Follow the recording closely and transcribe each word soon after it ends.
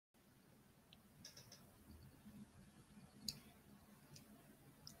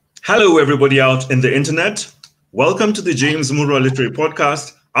Hello, everybody out in the internet. Welcome to the James Murua Literary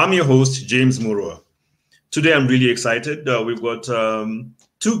Podcast. I'm your host, James Murua. Today, I'm really excited. We've got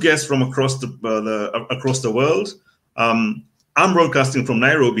two guests from across the world. I'm broadcasting from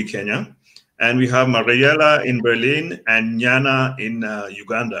Nairobi, Kenya, and we have Mariela in Berlin and Nyana in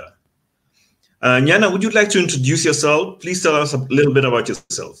Uganda. Nyana, would you like to introduce yourself? Please tell us a little bit about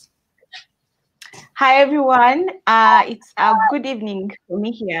yourself. Hi, everyone. It's a good evening for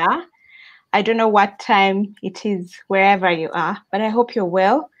me here. I don't know what time it is wherever you are, but I hope you're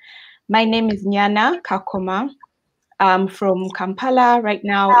well. My name is Nyana Kakoma. I'm from Kampala right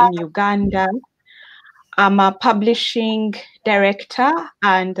now in Uganda. I'm a publishing director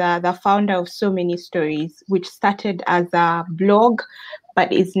and the founder of So Many Stories, which started as a blog,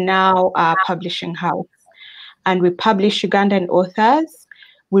 but is now a publishing house. And we publish Ugandan authors.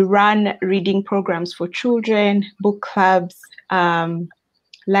 We run reading programs for children, book clubs,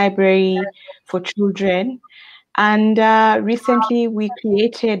 library for children. And recently we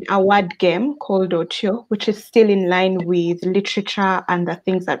created a word game called Otio, which is still in line with literature and the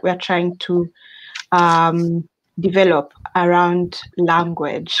things that we're trying to develop around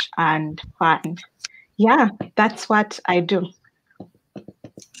language and fun. Yeah, that's what I do.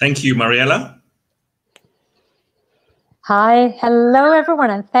 Thank you, Mariela. Hi, hello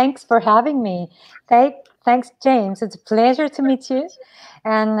everyone, and thanks for having me. Thanks, James. It's a pleasure to meet you,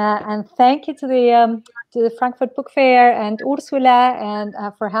 and thank you to the Frankfurt Book Fair and Ursula and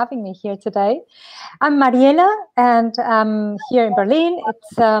for having me here today. I'm Mariela, and I'm here in Berlin.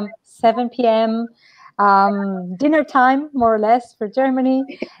 It's 7 p.m. Dinner time, more or less, for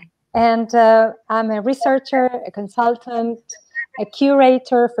Germany, and I'm a researcher, a consultant, a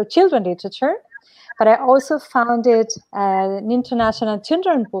curator for children's literature. But I also founded an international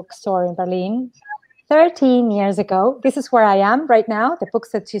children's bookstore in Berlin 13 years ago. This is where I am right now. The books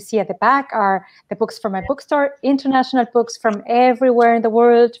that you see at the back are the books from my bookstore, international books from everywhere in the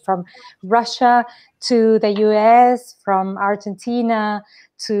world, from Russia to the US, from Argentina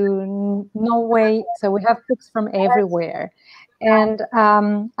to Norway. So we have books from everywhere. And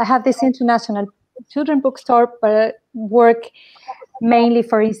I have this international children's bookstore, but work mainly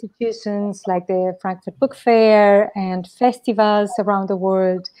for institutions like the Frankfurt Book Fair and festivals around the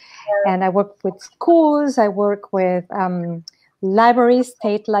world. And I work with schools, I work with libraries,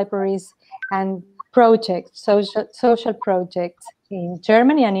 state libraries, and projects, social projects in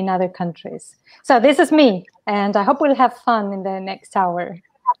Germany and in other countries. So this is me, and I hope we'll have fun in the next hour.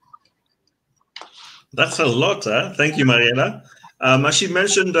 That's a lot, huh? Thank you, Mariela. As she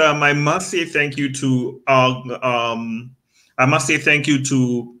mentioned, I must say thank you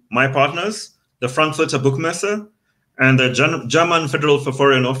to my partners, the Frankfurter Buchmesse, and the German Federal for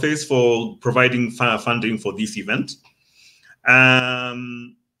Foreign Office for providing funding for this event.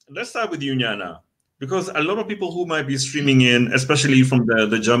 Let's start with you, Nyana, because a lot of people who might be streaming in, especially from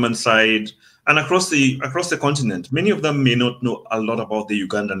the German side and across the continent, many of them may not know a lot about the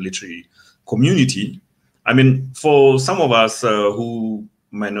Ugandan literary community. I mean, for some of us who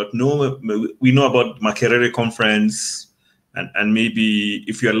might not know, we know about Makerere Conference, and maybe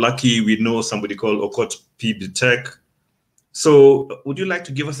if you're lucky, we know somebody called Okot P. So would you like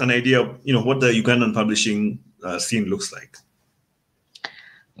to give us an idea of, what the Ugandan publishing scene looks like?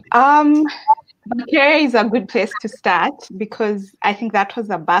 Makerere is a good place to start because I think that was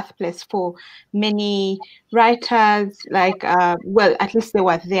a birthplace for many writers, like, well, at least they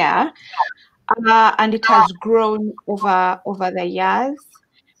were there. And it has grown over the years.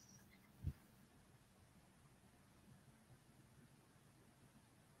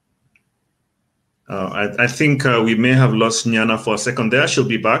 I think we may have lost Nyana for a second there. She'll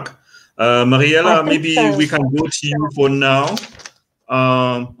be back. Mariela, maybe so. We can go to you for now.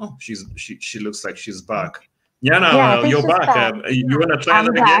 Oh, she looks like she's back. Nyana, you're back. You want to try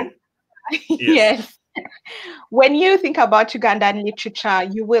that again? Yes. When you think about Ugandan literature,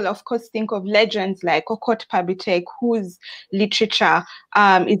 you will, of course, think of legends like Okot Pabitek, whose literature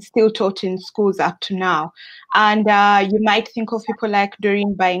is still taught in schools up to now. And you might think of people like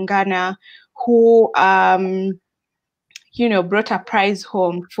Doreen Baingana, who, brought a prize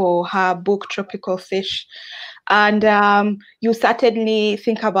home for her book, Tropical Fish. And you certainly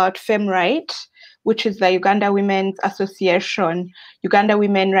think about FemWrite, which is the Uganda Women's Association, Uganda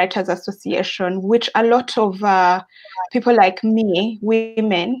Women Writers Association, which a lot of people like me,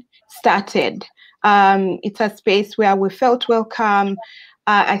 women, started. It's a space where we felt welcome.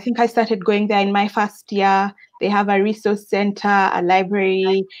 I think I started going there in my first year. They have a resource center, a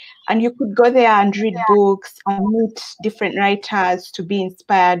library, and you could go there and read books and meet different writers to be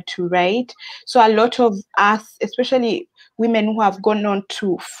inspired to write. So a lot of us, especially women who have gone on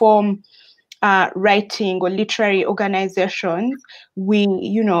to form writing or literary organizations,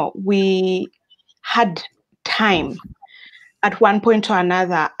 we had time at one point or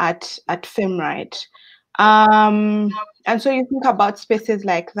another at FemWrite. And so you think about spaces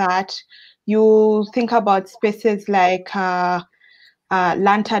like that. You think about spaces like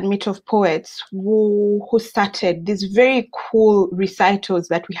Lantern Meet of Poets, who started these very cool recitals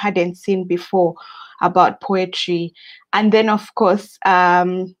that we hadn't seen before about poetry. And then, of course,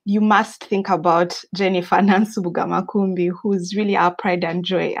 you must think about Jennifer Nansubuga Makumbi, who's really our pride and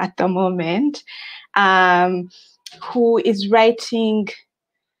joy at the moment, who is writing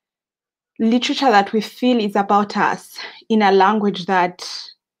literature that we feel is about us in a language that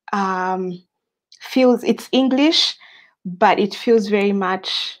feels, it's English, but it feels very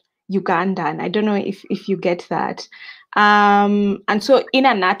much Ugandan. I don't know if you get that. And so in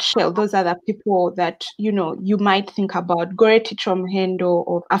a nutshell, those are the people that, you might think about. Goreti Chomhendo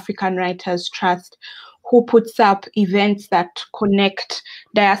of African Writers Trust, who puts up events that connect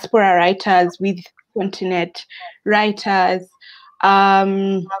diaspora writers with continent writers.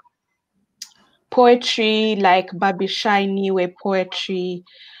 Poetry like Babishai Niwe Poetry.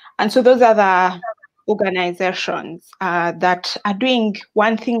 And so those are the organizations that are doing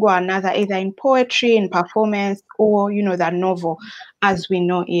one thing or another, either in poetry, in performance, or, the novel as we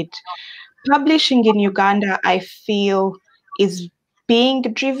know it. Publishing in Uganda, I feel, is being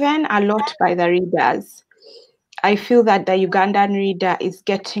driven a lot by the readers. I feel that the Ugandan reader is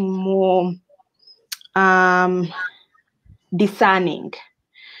getting more discerning.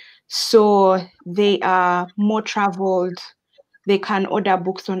 So they are more traveled. They can order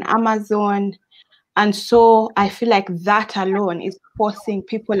books on Amazon. And so I feel like that alone is forcing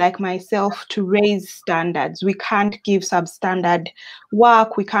people like myself to raise standards. We can't give substandard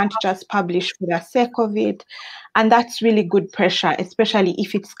work. We can't just publish for the sake of it. And that's really good pressure, especially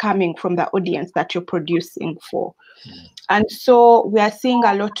if it's coming from the audience that you're producing for. And so we are seeing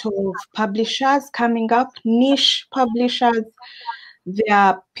a lot of publishers coming up, niche publishers. There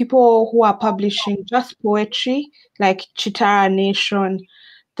are people who are publishing just poetry, like Chitara Nation.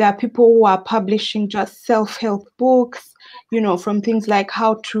 There are people who are publishing just self-help books, from things like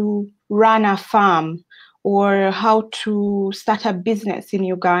how to run a farm or how to start a business in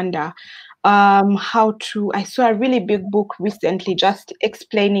Uganda. I saw a really big book recently just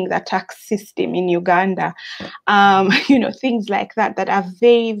explaining the tax system in Uganda. Things like that are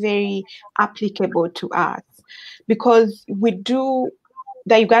very, very applicable to us. Because the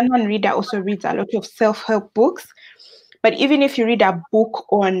Ugandan reader also reads a lot of self-help books. But even if you read a book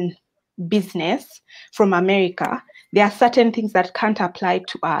on business from America, there are certain things that can't apply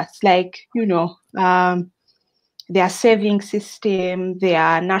to us, like, their saving system,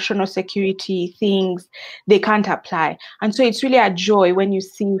 their national security things, they can't apply. And so it's really a joy when you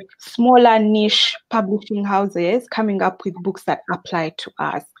see smaller niche publishing houses coming up with books that apply to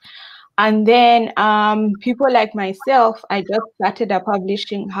us. And then people like myself, I just started a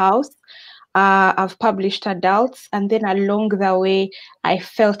publishing house. I've published adults, and then along the way, I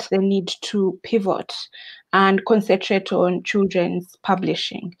felt the need to pivot and concentrate on children's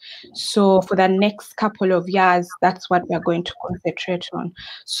publishing. So for the next couple of years, that's what we're going to concentrate on.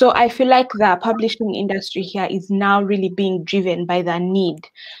 So I feel like the publishing industry here is now really being driven by the need.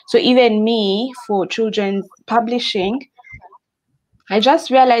 So even me, for children's publishing, I just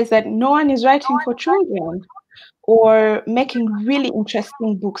realized that no one is writing for children or making really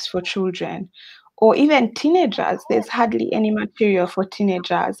interesting books for children, or even teenagers. There's hardly any material for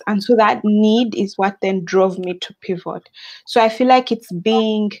teenagers. And so that need is what then drove me to pivot. So I feel like it's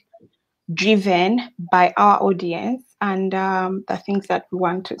being driven by our audience and the things that we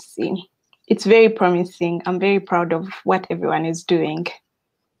want to see. It's very promising. I'm very proud of what everyone is doing.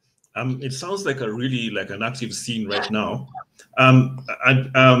 It sounds like an active scene right now.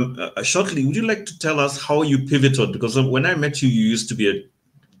 Shortly, would you like to tell us how you pivoted? Because when I met you, you used to be a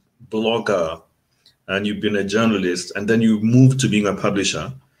blogger and you've been a journalist, and then you moved to being a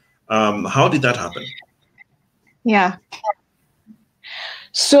publisher. How did that happen? Yeah.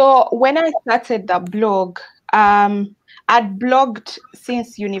 So when I started the blog, I'd blogged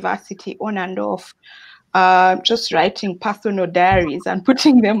since university on and off. Just writing personal diaries and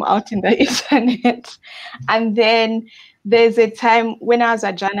putting them out in the internet. And then there's a time when I was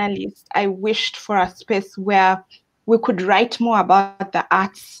a journalist, I wished for a space where we could write more about the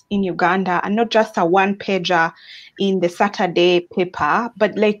arts in Uganda, and not just a one-pager in the Saturday paper,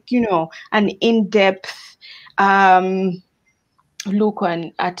 but an in-depth look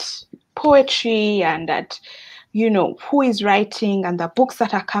at poetry and at, you know, who is writing and the books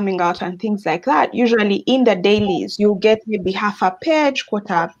that are coming out and things like that. Usually in the dailies, you get maybe half a page,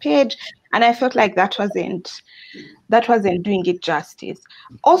 quarter a page, and I felt like that wasn't doing it justice.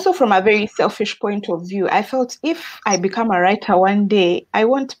 Also, from a very selfish point of view, I felt if I become a writer one day, I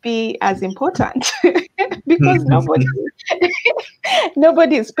won't be as important because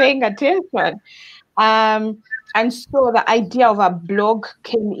nobody is paying attention. And so the idea of a blog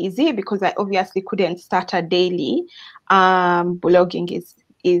came easy because I obviously couldn't start a daily. Blogging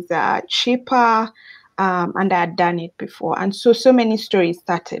is cheaper, and I had done it before. And so many stories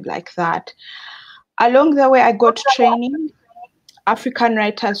started like that. Along the way, I got training. African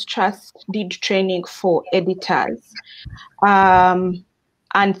Writers Trust did training for editors.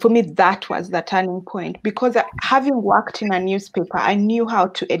 And for me, that was the turning point, because having worked in a newspaper, I knew how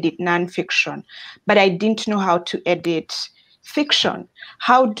to edit nonfiction, but I didn't know how to edit fiction.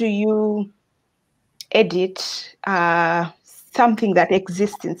 How do you edit something that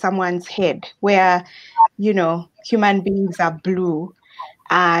exists in someone's head where, you know, human beings are blue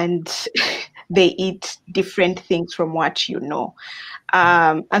and they eat different things from what you know?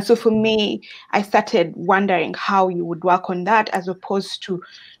 And so for me, I started wondering how you would work on that as opposed to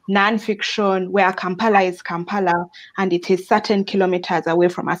nonfiction, where Kampala is Kampala and it is certain kilometers away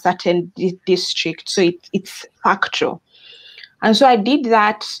from a certain district. So it's factual. And so I did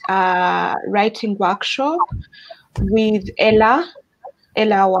that writing workshop with Ella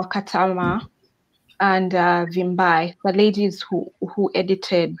Wakatama and Vimbai, the ladies who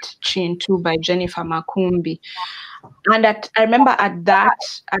edited Chintu by Jennifer Makumbi. And I remember at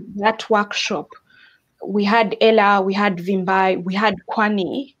that workshop, we had Ella, we had Vimbai, we had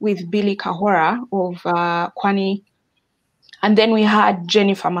Kwani with Billy Kahora of Kwani, and then we had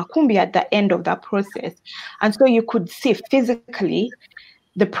Jennifer Makumbi at the end of that process. And so you could see physically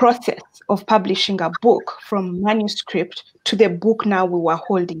the process of publishing a book from manuscript to the book now we were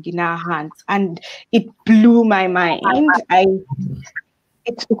holding in our hands. And it blew my mind.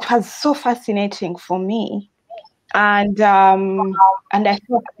 It was so fascinating for me. And I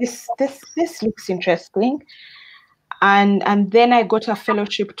thought this looks interesting. And then I got a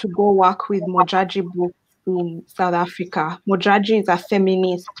fellowship to go work with Mojaji Books in South Africa. Mojaji is a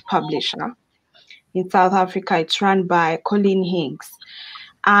feminist publisher in South Africa. It's run by Colleen Higgs.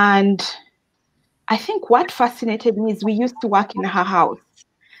 And I think what fascinated me is we used to work in her house.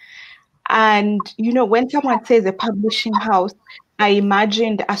 And, you know, when someone says a publishing house, I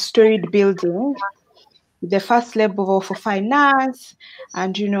imagined a storied building, the first level for finance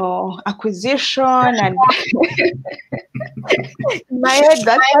and, you know, acquisition. And in my head,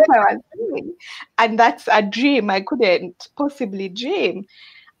 that's what I was doing. And that's a dream I couldn't possibly dream.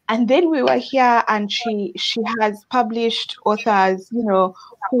 And then we were here and she has published authors, you know,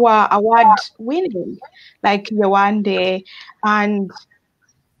 who are award winning, like Yewande. And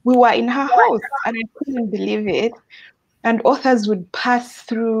we were in her house and I couldn't believe it. And authors would pass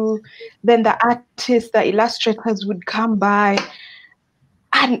through, then the artists, the illustrators would come by.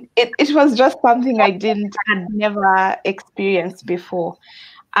 And it was just something I had never experienced before.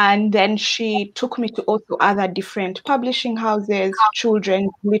 And then she took me to also other different publishing houses,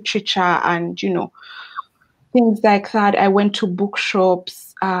 children's literature, and, you know, things like that. I went to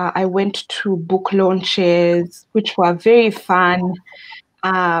bookshops. I went to book launches, which were very fun.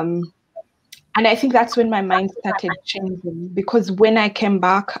 And I think that's when my mind started changing, because when I came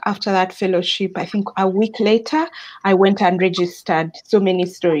back after that fellowship, I think a week later, I went and registered So Many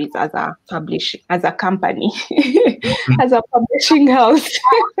Stories as a company, as a publishing house.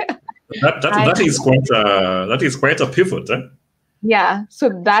 That is quite a pivot, eh? Yeah, so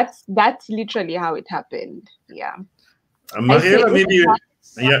that's literally how it happened. Yeah. Mariela, maybe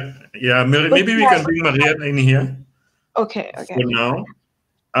maybe we can bring Mariette in here. Okay. For now.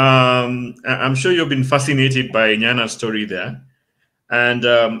 I'm sure you've been fascinated by Nyana's story there. And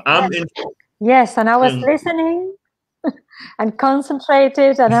yes, and I was listening and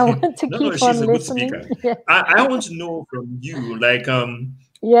concentrated, and I want to keep on listening. Yes. I want to know from you, like,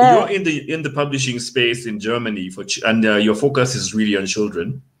 you're in the publishing space in Germany and your focus is really on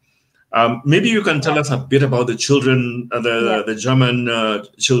children. Maybe you can tell us a bit about the children, the German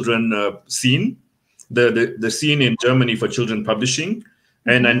children scene, the scene in Germany for children publishing.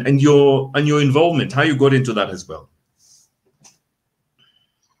 And your involvement, how you got into that as well.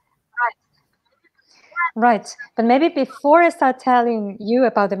 Right. But maybe before I start telling you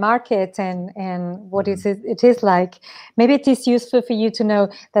about the market and what it is like, maybe it is useful for you to know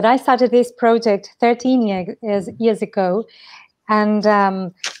that I started this project 13 years ago. And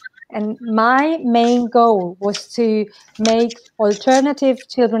And my main goal was to make alternative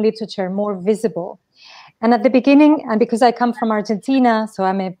children literature more visible. And at the beginning, and because I come from Argentina, so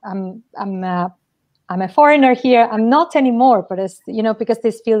I'm a foreigner here. I'm not anymore, but as you know, because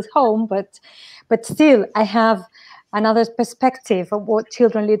this feels home. But still, I have another perspective of what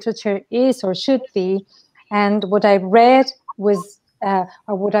children literature is or should be, and what I read was, or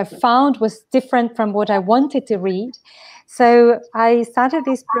what I found was different from what I wanted to read. So I started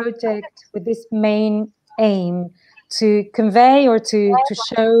this project with this main aim to convey or to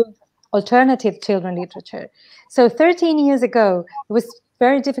show alternative children literature. So 13 years ago, it was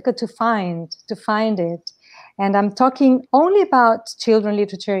very difficult to find it. And I'm talking only about children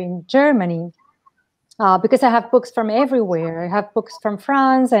literature in Germany, because I have books from everywhere. I have books from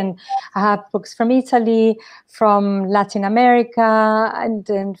France, and I have books from Italy, from Latin America, and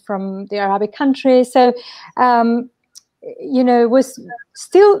then from the Arabic countries. So, you know, it was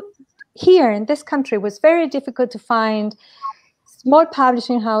still here in this country, it was very difficult to find small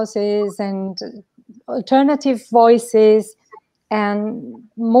publishing houses and alternative voices and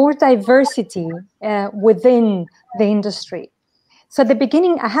more diversity within the industry. So at the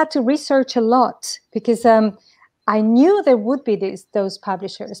beginning, I had to research a lot because I knew there would be those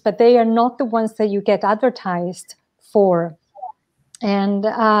publishers, but they are not the ones that you get advertised for. And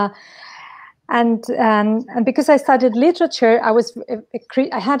because I studied literature,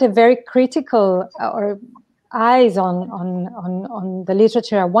 I had a very critical eyes on the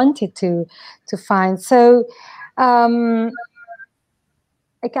literature I wanted to find. So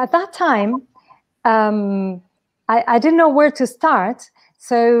like at that time, I didn't know where to start.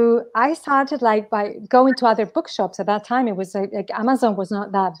 So I started by going to other bookshops. At that time, it was like Amazon was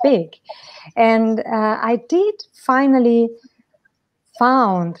not that big. And I did finally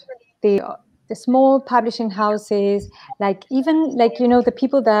found the small publishing houses, even you know, the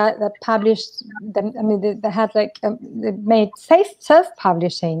people that published them. I mean, they had they made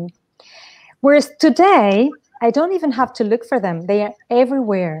self-publishing. Whereas today, I don't even have to look for them. They are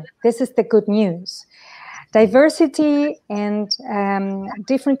everywhere. This is the good news. Diversity and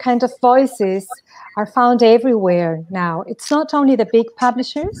different kinds of voices are found everywhere now. It's not only the big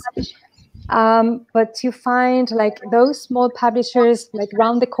publishers, but you find those small publishers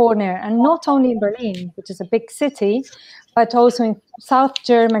around the corner, and not only in Berlin, which is a big city, but also in South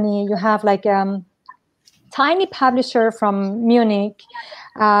Germany. You have tiny publisher from Munich,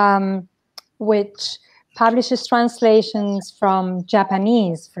 which publishes translations from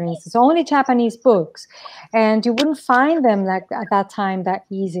Japanese, for instance, only Japanese books. And you wouldn't find them at that time that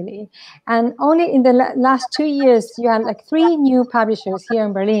easily. And only in the last 2 years, you have 3 new publishers here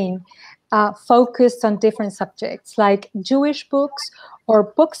in Berlin focused on different subjects, like Jewish books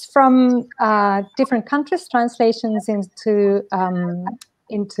or books from different countries, translations into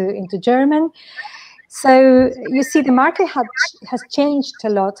German. So you see, the market has changed a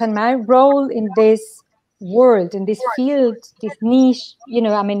lot, and my role in this world, in this field, this niche, you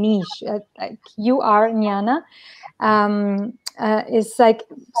know, I'm a niche, you are, Nyana, is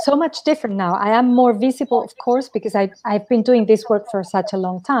so much different now. I am more visible, of course, because I've been doing this work for such a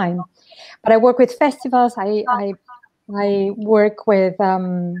long time. But I work with festivals, I work with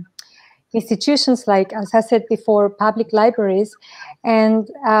institutions as I said before, public libraries, and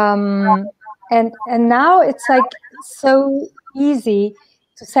now it's so easy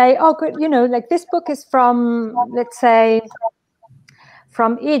to say, oh, good, you know, this book is from, let's say,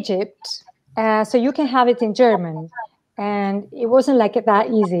 from Egypt, so you can have it in German. And it wasn't that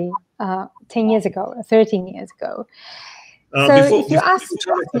easy 10 years ago, 13 years ago. So before you ask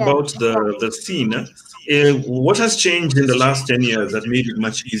about the scene, what has changed in the last 10 years that made it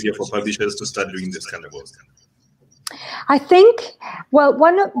much easier for publishers to start doing this kind of work? I think, well,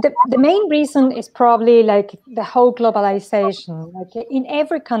 one of the main reason is probably the whole globalization, in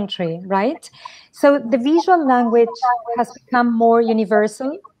every country, right? So the visual language has become more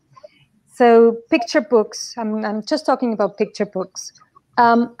universal. So picture books, I'm just talking about picture books,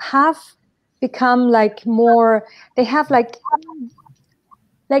 have become more, they have let's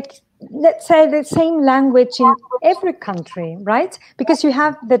say the same language in every country, right? Because you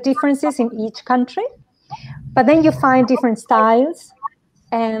have the differences in each country. But then you find different styles,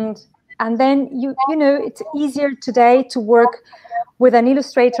 and then you know, it's easier today to work with an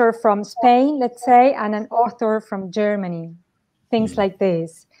illustrator from Spain, let's say, and an author from Germany, things like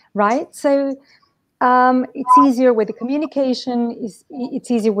this, right? So it's easier with the communication, it's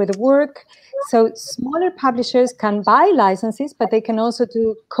easier with the work. So smaller publishers can buy licenses, but they can also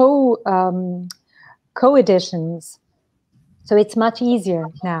do co-editions. So it's much easier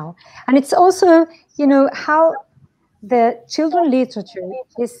now. And it's also, you know, how the children literature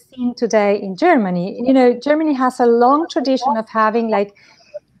is seen today in Germany. You know, Germany has a long tradition of having like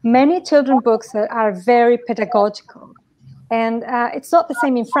many children books that are very pedagogical. And it's not the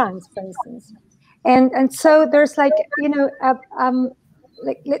same in France, for instance. And so there's like, you know,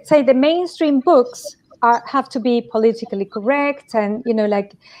 like, let's say the mainstream books have to be politically correct, and, you know,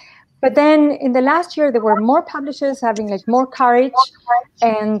 like, but then in the last year, there were more publishers having like more courage,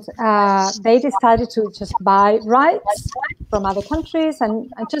 and they decided to just buy rights from other countries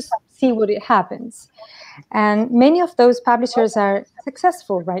and just see what it happens. And many of those publishers are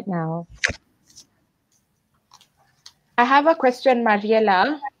successful right now. I have a question,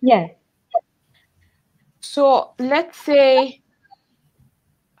 Mariela. Yeah. So let's say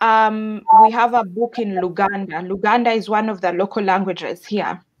we have a book in Luganda. Luganda is one of the local languages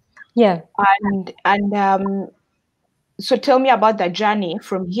here. Yeah. And so tell me about the journey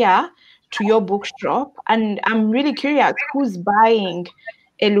from here to your bookshop. And I'm really curious, who's buying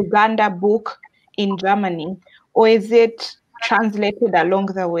a Luganda book in Germany? Or is it translated along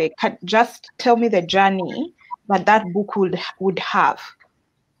the way? Just tell me the journey that book would have.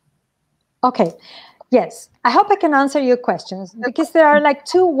 Okay. Yes. I hope I can answer your questions, because there are like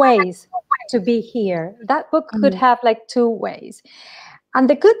two ways to be here. That book could have like two ways. And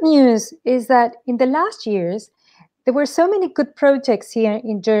the good news is that in the last years, there were so many good projects here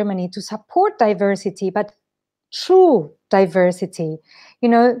in Germany to support diversity, but true diversity. You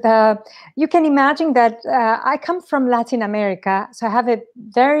know, you can imagine that I come from Latin America, so I have a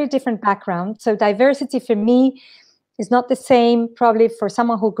very different background. So diversity for me is not the same probably for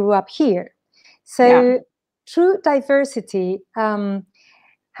someone who grew up here. So true diversity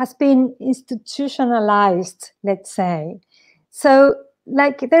has been institutionalized, let's say. So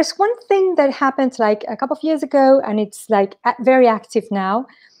like there's one thing that happened like a couple of years ago, and it's like very active now.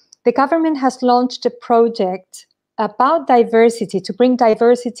 The government has launched a project about diversity, to bring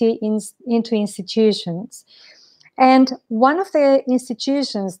diversity into institutions. And one of the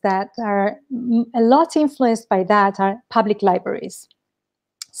institutions that are a lot influenced by that are public libraries.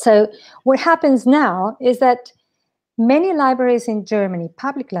 So what happens now is that many libraries in Germany,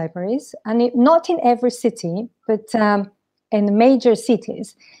 public libraries, and not in every city, but in the major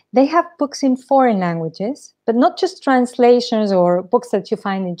cities, they have books in foreign languages, but not just translations or books that you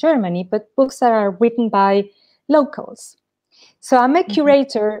find in Germany, but books that are written by locals. So I'm a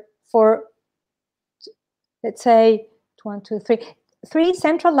curator for, let's say, three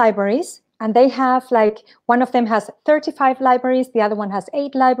central libraries, and they have like, one of them has 35 libraries, the other one has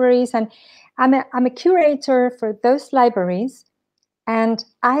 8 libraries, and I'm a curator for those libraries, and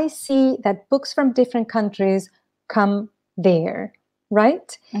I see that books from different countries come there,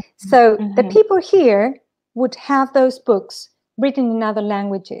 right? So the people here would have those books written in other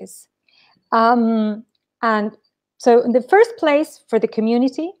languages. And so in the first place, for the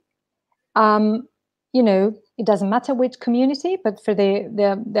community, you know, it doesn't matter which community, but for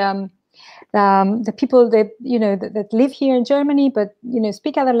the people that, you know, that live here in Germany, but, you know,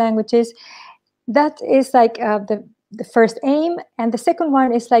 speak other languages, that is like the first aim. And the second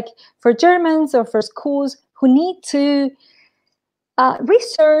one is like for Germans or for schools who need to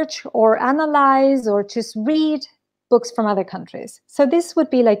research or analyze or just read books from other countries. So this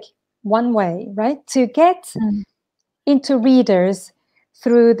would be like one way, right, to get into readers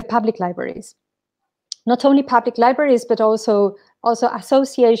through the public libraries. Not only public libraries, but also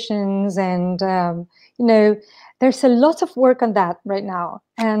associations, and you know, there's a lot of work on that right now.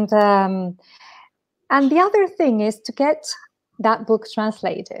 And the other thing is to get that book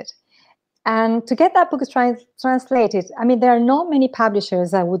translated. And to get that book translated, I mean, there are not many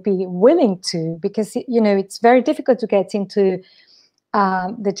publishers that would be willing to, because, you know, it's very difficult to get into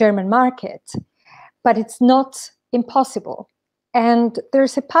the German market, but it's not impossible. And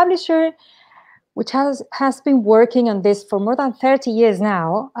there's a publisher which has been working on this for more than 30 years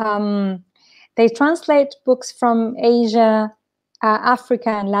now. They translate books from Asia, Africa,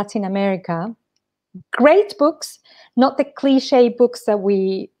 and Latin America. Great books, not the cliche books that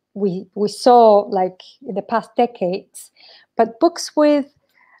we saw like in the past decades, but books with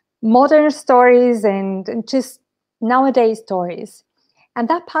modern stories and just nowadays stories. And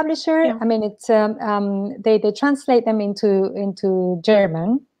that publisher, I mean, it's they translate them into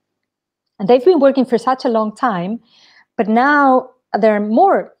German, and they've been working for such a long time. But now there are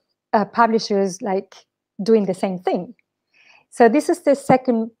more publishers like doing the same thing. So this is the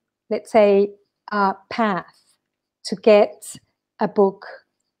second, let's say, path to get a book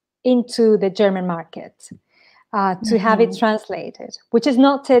into the German market, to have it translated, which is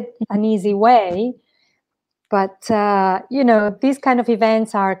not an easy way, but you know, these kind of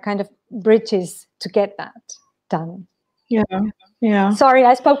events are kind of bridges to get that done. Yeah. Yeah. Sorry,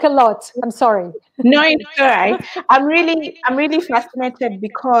 I spoke a lot. I'm sorry. No, it's all right. I'm really fascinated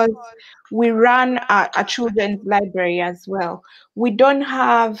because we run a children's library as well. We don't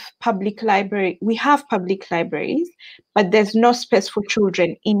have public library. We have public libraries, but there's no space for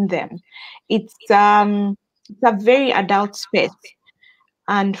children in them. It's a very adult space,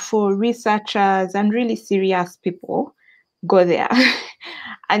 and for researchers and really serious people go there.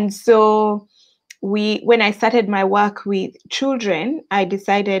 And so when I started my work with children, I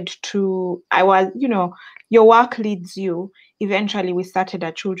decided your work leads you. Eventually, we started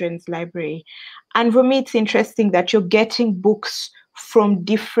a children's library. And for me, it's interesting that you're getting books from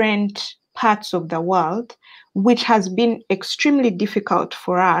different parts of the world, which has been extremely difficult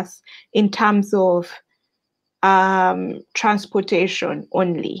for us in terms of transportation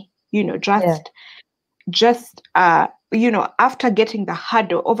only, after getting the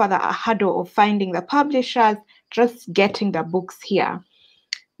hurdle of finding the publishers, just getting the books here.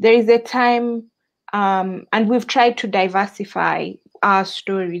 There is a time, and we've tried to diversify our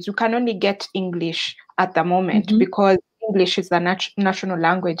stories. We can only get English at the moment because English is the national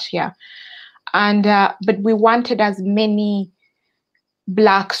language here. And but we wanted as many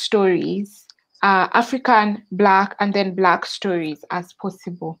Black stories, African Black and then Black stories as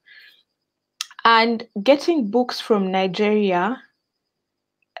possible. And getting books from Nigeria,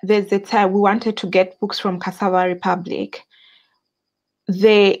 there's a time we wanted to get books from Cassava Republic.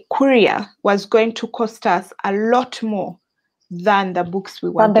 The courier was going to cost us a lot more than the books we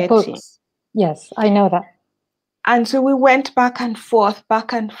were getting. Books. Yes, I know that. And so we went back and forth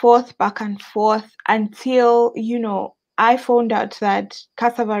until, I found out that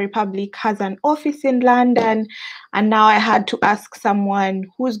Cassava Republic has an office in London, and now I had to ask someone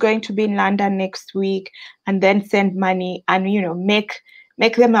who's going to be in London next week and then send money and,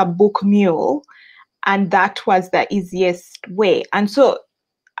 make them a book mule. And that was the easiest way. And so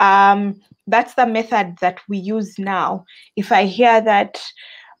that's the method that we use now. If I hear that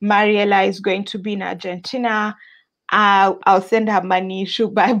Mariela is going to be in Argentina, I'll send her money, she'll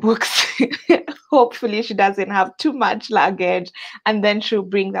buy books. Hopefully she doesn't have too much luggage, and then she'll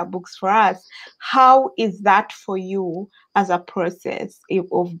bring the books for us. How is that for you as a process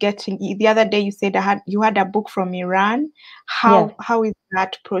of getting? The other day you said you had a book from Iran. How is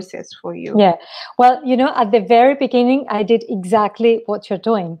that process for you? Yeah, well, at the very beginning, I did exactly what you're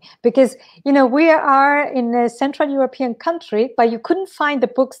doing, because, we are in a Central European country, but you couldn't find the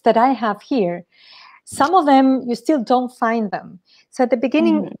books that I have here. Some of them, you still don't find them. So at the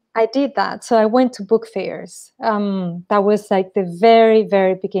beginning, I did that. So I went to book fairs. That was like the very,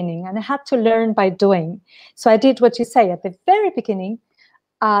 very beginning. And I had to learn by doing. So I did what you say. At the very beginning,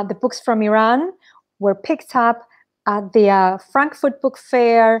 the books from Iran were picked up at the Frankfurt Book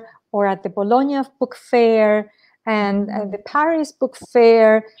Fair or at the Bologna Book Fair and the Paris Book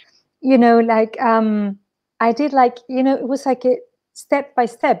Fair. I did it was like a step by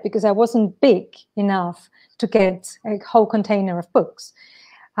step, because I wasn't big enough to get a whole container of books.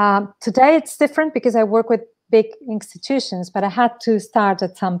 Today it's different because I work with big institutions, but I had to start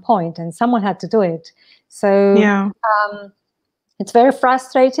at some point and someone had to do it. So it's very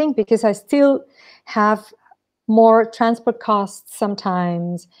frustrating because I still have more transport costs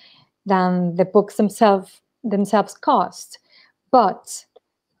sometimes than the books themselves cost. But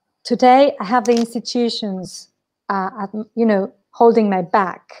today I have the institutions holding my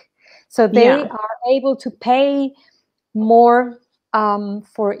back. So they are able to pay more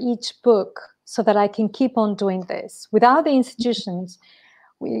for each book so that I can keep on doing this. Without the institutions,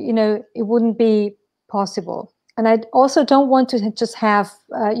 it wouldn't be possible. And I also don't want to just have,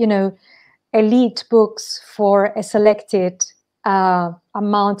 elite books for a selected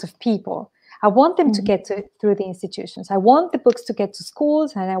amount of people. I want them to get through the institutions. I want the books to get to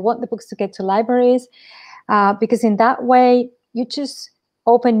schools, and I want the books to get to libraries, because in that way, you just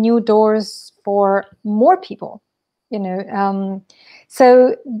open new doors for more people,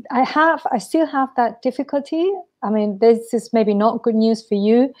 So I still have that difficulty. I mean, this is maybe not good news for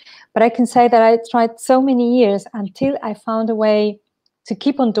you, but I can say that I tried so many years until I found a way to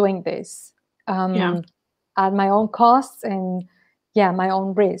keep on doing this at my own costs and my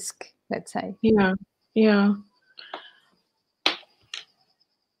own risk, let's say. Yeah.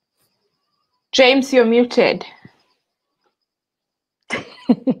 James, you're muted.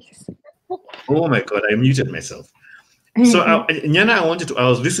 Oh my God, I muted myself. So, Nyana, I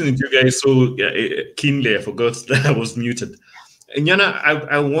was listening to you guys so keenly, I forgot that I was muted. Nyana,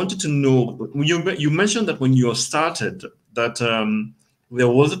 I wanted to know, you mentioned that when you started, that there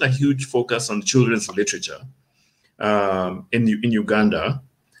wasn't a huge focus on children's literature in Uganda.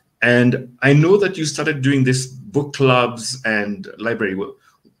 And I know that you started doing this book clubs and library.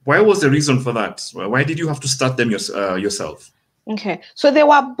 Why was the reason for that? Why did you have to start them yourself? Okay, so there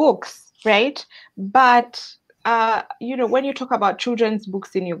were books, right? But you know, when you talk about children's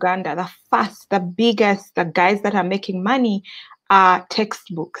books in Uganda, the biggest, the guys that are making money are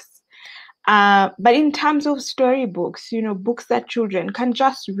textbooks. But in terms of storybooks, you know, books that children can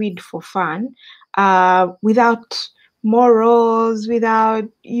just read for fun, without morals, without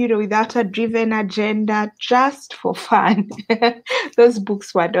a driven agenda, just for fun. Those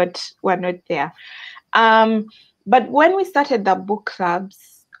books were not there. But when we started the book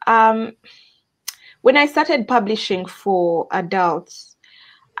clubs, when I started publishing for adults,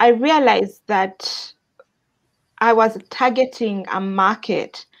 I realized that I was targeting a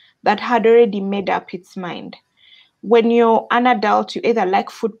market that had already made up its mind. When you're an adult, you either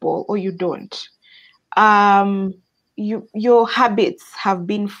like football or you don't. Your habits have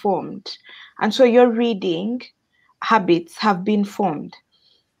been formed. And so your reading habits have been formed.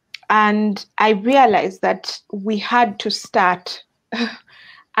 And I realized that we had to start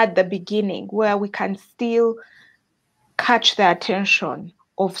at the beginning, where we can still catch the attention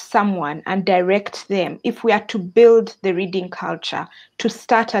of someone and direct them. If we are to build the reading culture, to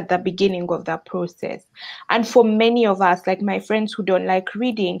start at the beginning of that process. And for many of us, like my friends who don't like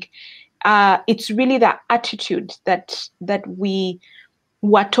reading, it's really the attitude that we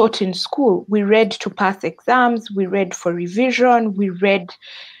were taught in school. We read to pass exams, we read for revision, we read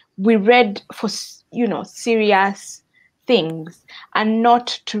for, you know, serious things, and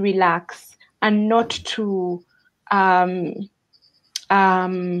not to relax, and not to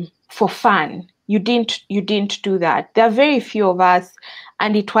for fun. You didn't do that. There are very few of us,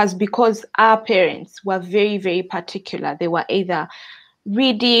 and it was because our parents were very, very particular. They were either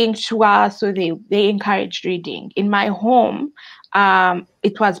reading to us, or they encouraged reading. In my home,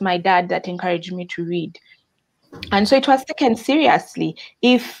 it was my dad that encouraged me to read, and so it was taken seriously.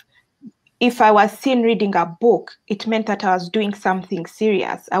 If I was seen reading a book, it meant that I was doing something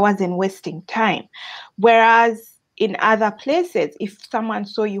serious. I wasn't wasting time. Whereas in other places, if someone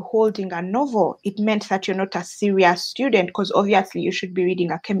saw you holding a novel, it meant that you're not a serious student, because obviously you should be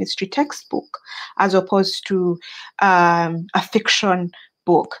reading a chemistry textbook as opposed to a fiction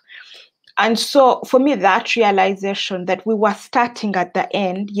book. And so for me, that realization that we were starting at the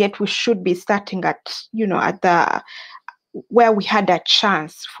end, yet we should be starting at, you know, at the where we had a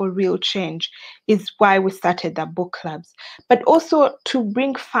chance for real change, is why we started the book clubs. But also to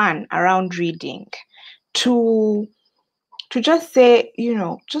bring fun around reading, to just say, you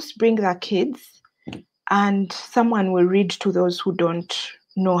know, just bring the kids, and someone will read to those who don't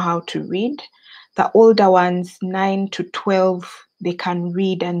know how to read. The older ones, 9 to 12, they can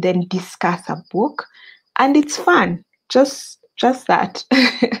read and then discuss a book, and it's fun. Just that.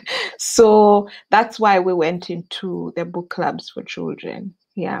 So that's why we went into the book clubs for children.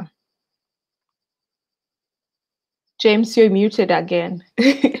 Yeah. James, you're muted again.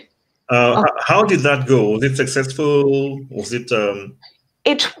 How did that go? Was it successful? Was it?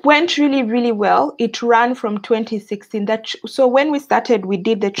 It went really, really well. It ran from 2016. So when we started, we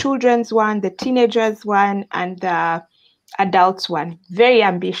did the children's one, the teenagers one, and the adults one. Very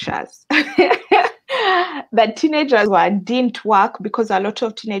ambitious. The teenagers one didn't work because a lot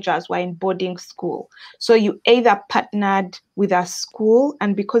of teenagers were in boarding school. So you either partnered with a school,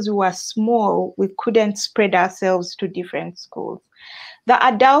 and because we were small, we couldn't spread ourselves to different schools. The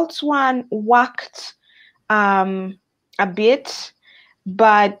adults one worked a bit,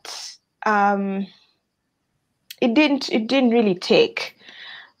 but it didn't really take.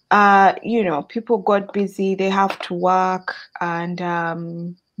 You know, people got busy, they have to work,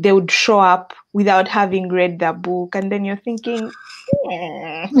 and they would show up without having read the book, and then you're thinking,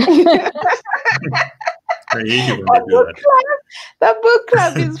 the book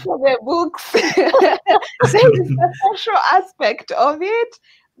club is for the books. There is the social aspect of it,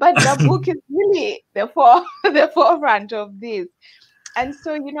 but the book is really the forefront of this. And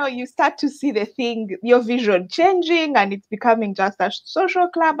so, you know, you start to see your vision changing, and it's becoming just a social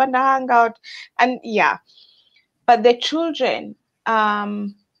club and a hangout. And yeah, but the children,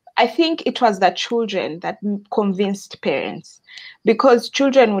 I think it was the children that convinced parents, because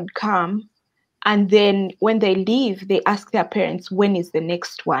children would come, and then when they leave, they ask their parents, when is the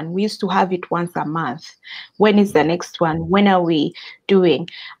next one? We used to have it once a month. When is the next one? When are we doing?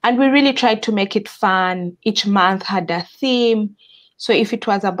 And we really tried to make it fun. Each month had a theme. So if it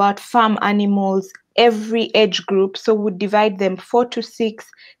was about farm animals, every age group, so we'd divide them 4 to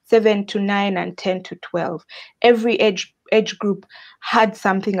 6, 7 to 9, and 10 to 12. Every age age group had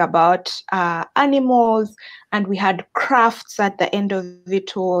something about animals, and we had crafts at the end of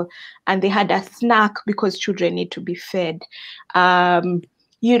it all, and they had a snack because children need to be fed.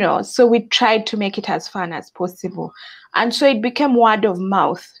 You know, so we tried to make it as fun as possible. And so it became word of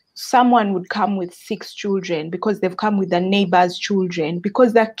mouth. Someone would come with 6 children because they've come with their neighbors' children,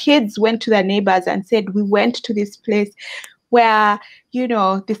 because the kids went to their neighbors and said, we went to this place where, you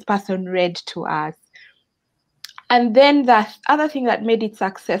know, this person read to us. And then the other thing that made it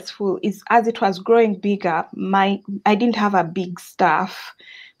successful is, as it was growing bigger, I didn't have a big staff.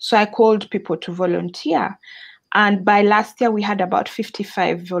 So I called people to volunteer. And by last year, we had about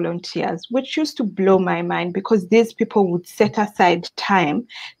 55 volunteers, which used to blow my mind, because these people would set aside time.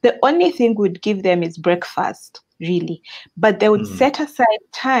 The only thing we'd give them is breakfast, really. But they would set aside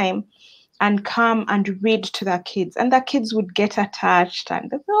time and come and read to the kids. And the kids would get attached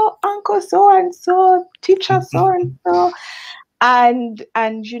and, oh, Uncle so-and-so, teacher so-and-so. And,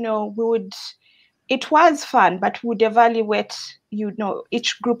 you know, it was fun, but we would evaluate, you know,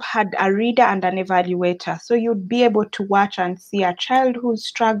 each group had a reader and an evaluator. So you'd be able to watch and see a child who's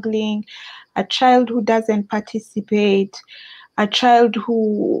struggling, a child who doesn't participate, a child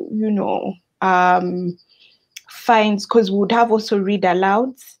who, you know, finds, because we would have also read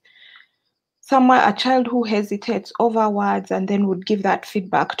alouds. Somewhere a child who hesitates over words, and then would give that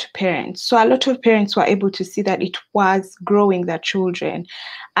feedback to parents. So a lot of parents were able to see that it was growing their children.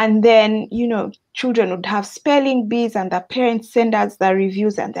 And then, you know, children would have spelling bees, and the parents send us the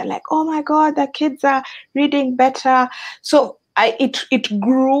reviews, and they're like, oh my God, the kids are reading better. So it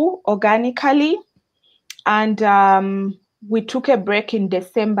grew organically. And we took a break in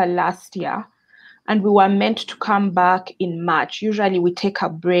December last year. And we were meant to come back in March. Usually we take a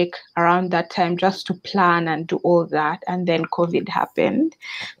break around that time just to plan and do all that. And then COVID happened.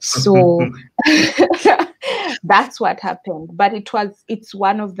 So that's what happened. But it's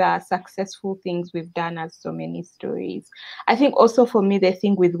one of the successful things we've done, as so many stories. I think also for me, the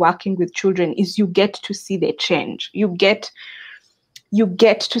thing with working with children is you get to see the change. You get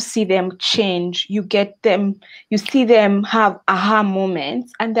to see them change. You see them have aha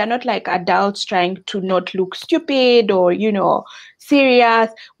moments, and they're not like adults trying to not look stupid or, you know,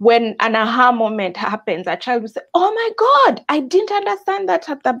 serious. When an aha moment happens, a child will say, oh my God, I didn't understand that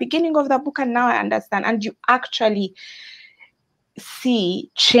at the beginning of the book, and now I understand. And you actually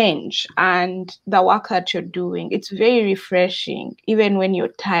see change and the work that you're doing. It's very refreshing. Even when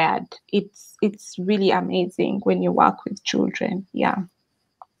you're tired, it's really amazing when you work with children. Yeah.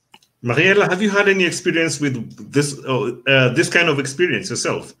 Mariela, have you had any experience with this kind of experience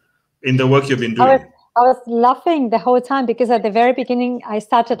yourself in the work you've been doing? I was laughing the whole time, because at the very beginning I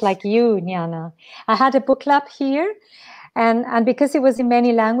started like you, Nyana. I had a book club here, and because it was in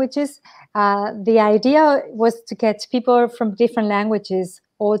many languages, the idea was to get people from different languages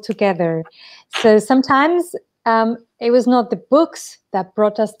all together. So sometimes it was not the books that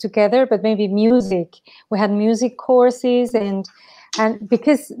brought us together, but maybe music. We had music courses, and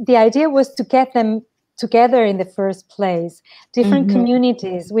because the idea was to get them together in the first place. Different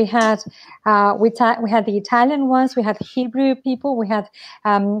communities. We had the Italian ones, we had Hebrew people, we had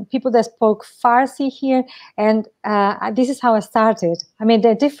people that spoke Farsi here, and this is how I started. I mean,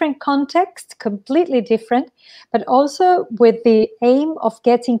 they're different contexts, completely different, but also with the aim of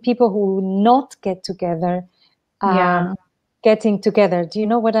getting people who will not get together, getting together. Do you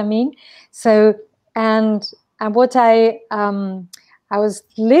know what I mean? So, and what I was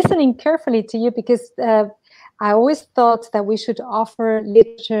listening carefully to you, because I always thought that we should offer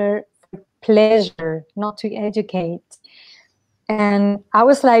literature for pleasure, not to educate. And I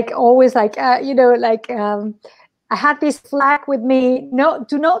was like, always like, you know, like I had this flag with me. No,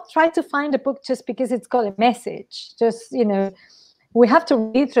 do not try to find a book just because it's got a message. Just, you know, we have to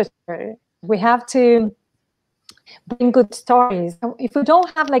read literature. We have to bring good stories. If we don't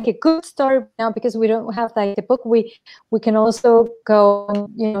have like a good story now, because we don't have like the book, we can also go,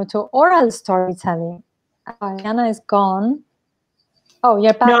 you know, to oral storytelling. Nyana is gone. Oh,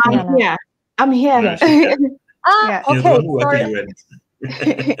 you're back. No, I'm Nyana. here. I'm here. Yeah. Okay.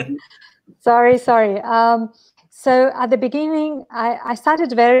 Sorry. So at the beginning, I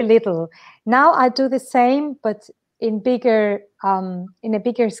started very little. Now I do the same, but in a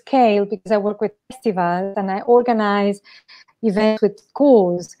bigger scale, because I work with festivals and I organize events with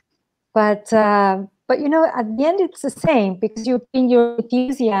schools. But you know, at the end, it's the same, because you bring your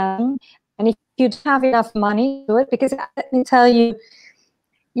enthusiasm, and if you don't have enough money to do it, because let me tell you,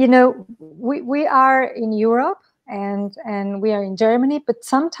 you know, we are in Europe and we are in Germany, but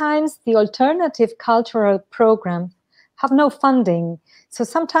sometimes the alternative cultural programs have no funding. So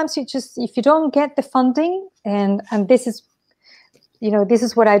sometimes you just, if you don't get the funding, and this is, this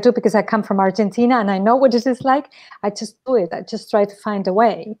is what I do because I come from Argentina and I know what it is like. I just do it. I just try to find a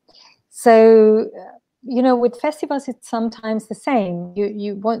way. So, with festivals, it's sometimes the same.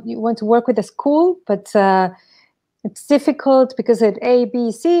 You want to work with a school, but it's difficult because it's A,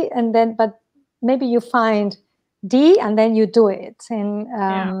 B, C, but maybe you find D and then you do it.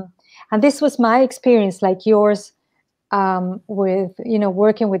 And this was my experience, like yours, with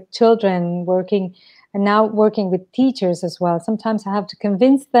working with children, and now working with teachers as well. Sometimes I have to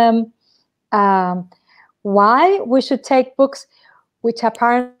convince them why we should take books which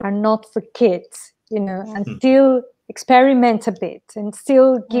apparently are not for kids, and still experiment a bit and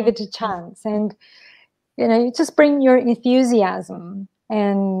still give it a chance. And, you just bring your enthusiasm.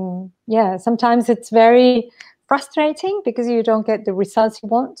 And sometimes it's very frustrating because you don't get the results you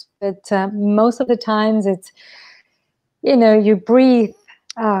want. But most of the times it's, you breathe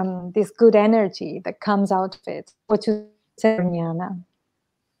this good energy that comes out of it. What you said, Nyana.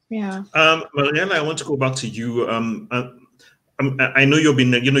 Yeah. Mariela, I want to go back to you. I know you've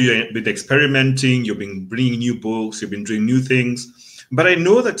been experimenting, you've been bringing new books, you've been doing new things, but I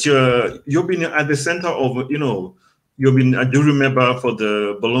know that you've been at the center of, you've been a jury member for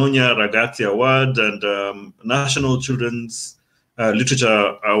the Bologna Ragazzi Award and National Children's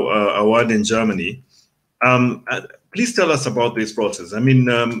Literature Award in Germany. Please tell us about this process. I mean,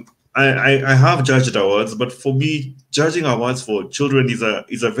 I have judged awards, but for me, judging awards for children is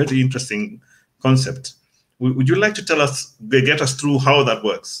a very interesting concept. Would you like to get us through how that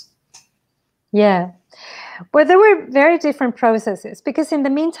works? Yeah. Well, there were very different processes because in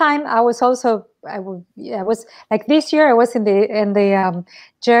the meantime, I was like this year, I was in the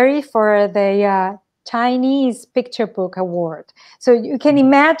jury for the Chinese Picture Book Award. So you can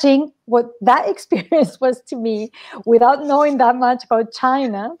imagine what that experience was to me without knowing that much about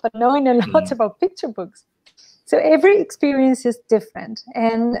China, but knowing a lot about picture books. So every experience is different.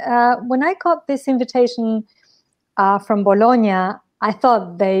 And when I got this invitation from Bologna, I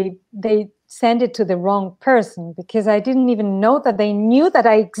thought they sent it to the wrong person because I didn't even know that they knew that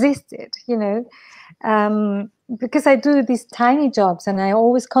I existed, because I do these tiny jobs and I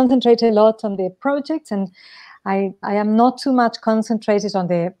always concentrate a lot on the projects, and I am not too much concentrated on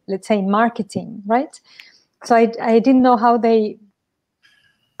the, let's say, marketing, right? So I didn't know how they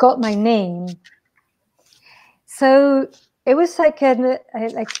got my name. So it was like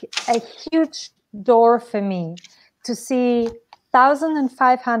a huge door for me to see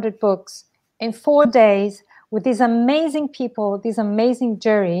 1,500 books in 4 days with these amazing people, this amazing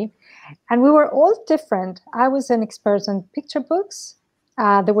jury. And we were all different. I was an expert on picture books.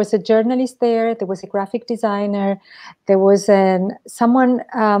 There was a journalist there. There was a graphic designer. There was someone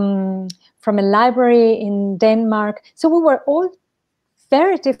from a library in Denmark. So we were all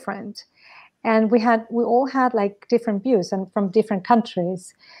very different. And we all had like different views and from different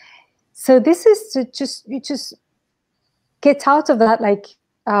countries. So this is to just get out of that, like,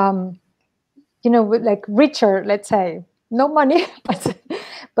 like richer, let's say, no money,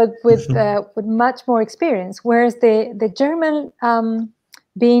 but with much more experience. Whereas the German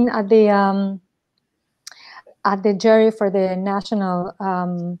being at the jury for the national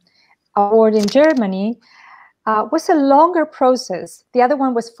award in Germany was a longer process. The other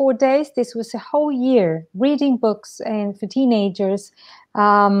one was 4 days. This was a whole year reading books and for teenagers.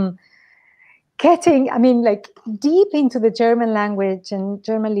 Getting, like deep into the German language and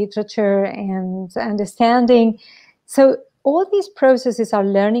German literature and understanding. So all these processes are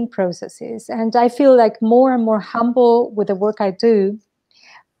learning processes. And I feel like more and more humble with the work I do,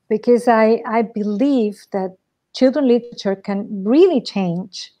 because I believe that children's literature can really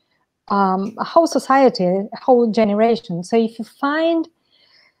change a whole society, a whole generation. So if you find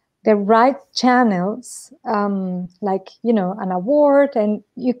the right channels, like, an award, and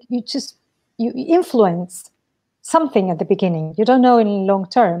you influence something at the beginning. You don't know in long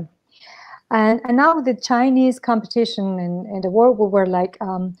term. And now the Chinese competition and the world, we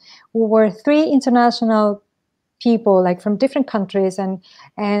were 3 international people, like from different countries, and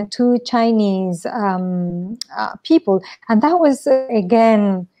 2 Chinese people. And that was,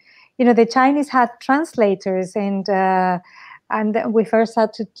 again, the Chinese had translators, and we first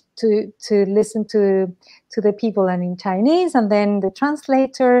had to listen to the people and in Chinese, and then the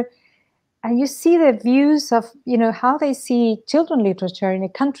translator. And you see the views of, how they see children's literature in a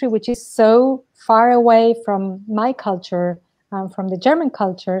country which is so far away from my culture, from the German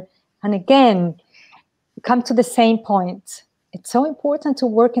culture. And again, you come to the same point. It's so important to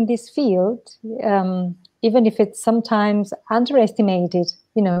work in this field, even if it's sometimes underestimated,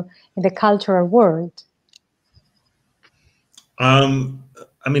 in the cultural world.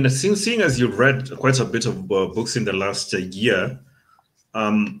 I mean, seeing as you've read quite a bit of books in the last year,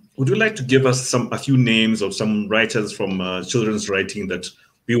 would you like to give us a few names of some writers from children's writing that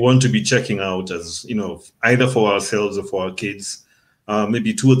we want to be checking out, as either for ourselves or for our kids?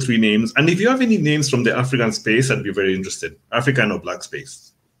 Maybe 2 or 3 names. And if you have any names from the African space, I'd be very interested. African or Black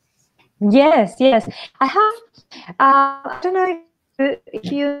space. Yes. I have, I don't know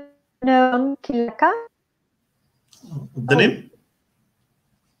if you know Kilaka. The name?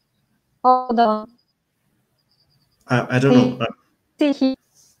 Hold on. I don't know.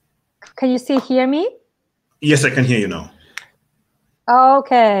 Can you hear me? Yes, I can hear you now.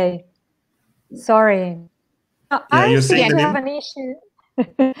 Okay. Sorry. Yeah, I you're saying seem to have an issue.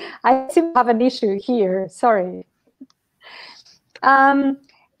 I seem to have an issue here. Sorry.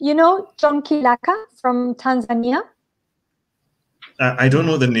 You know John Kilaka from Tanzania? I don't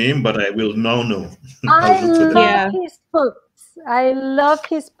know the name, but I will now know. I love his books. I love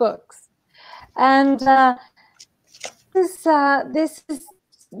his books. And this is,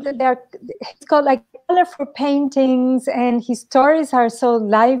 he's got like colorful paintings, and his stories are so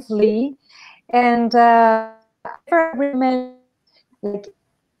lively. And I recommend, like,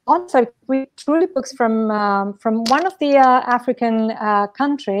 also read truly books from one of the African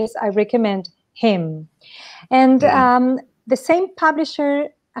countries. I recommend him. And the same publisher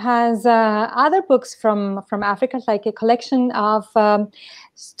has other books from Africa, like a collection of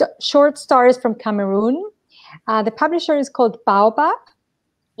short stories from Cameroon. The publisher is called Baobab.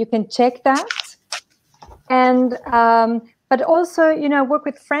 You can check that. And but also, work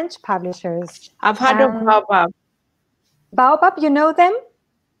with French publishers. I've heard of Baobab. Baobab, you know them?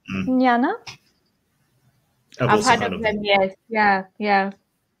 Nyana? I've heard of them, yes.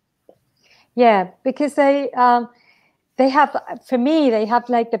 Yeah, because they have, for me, they have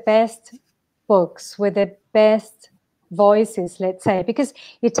like the best books with the best voices, let's say, because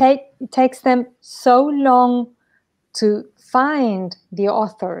it takes them so long to find the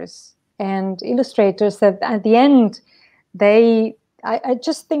authors and illustrators that at the end, I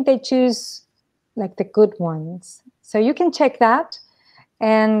just think they choose like the good ones. So you can check that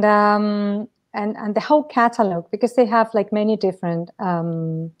and the whole catalog, because they have like many different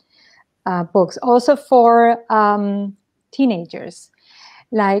books, also for teenagers.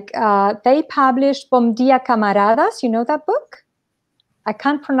 Like they published Bom Dia Camaradas. You know that book? I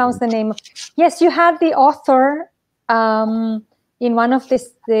can't pronounce the name. Yes, you had the author in one of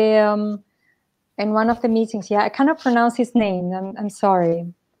in one of the meetings. Yeah, I cannot pronounce his name. I'm sorry.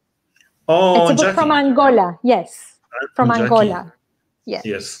 Oh, it's a book from Angola. Yes, from Ondjaki. Angola. Yes.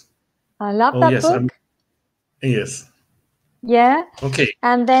 Yes. I love that book. Yes. Yeah. Okay.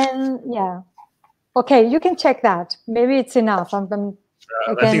 And then okay, you can check that. Maybe it's enough. I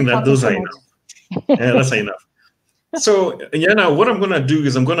think that those are enough. Yeah, that's enough. So, Nyana, what I'm going to do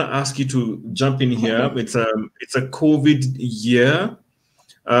is I'm going to ask you to jump in here. It's a COVID year.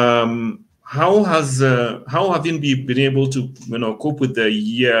 How have you been able to cope with the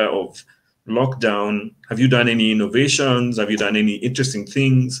year of lockdown? Have you done any innovations? Have you done any interesting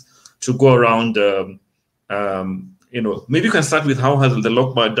things to go around? Maybe you can start with how the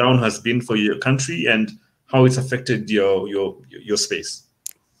lockdown has been for your country and how it's affected your space.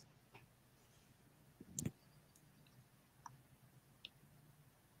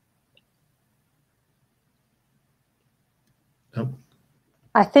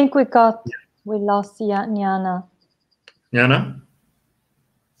 I think we lost Nyana. Nyana?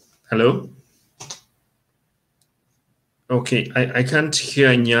 Hello? Okay, I can't hear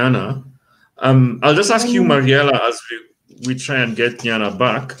Nyana. I'll just ask you, Mariela, as we try and get Nyana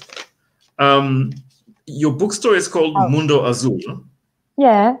back. Your bookstore is called Mundo Azul.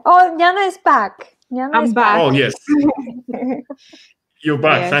 Yeah. Oh, Nyana is back. I'm back. Oh, yes. You're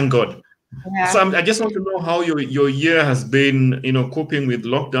back, yes. Thank God. Yeah. So I just want to know how your year has been, coping with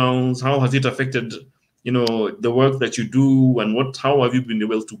lockdowns. How has it affected, the work that you do, and how have you been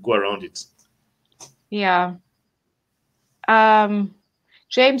able to go around it? Yeah.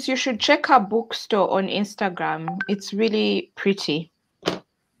 James, you should check our bookstore on Instagram. It's really pretty.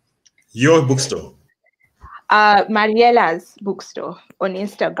 Your bookstore? Mariela's bookstore on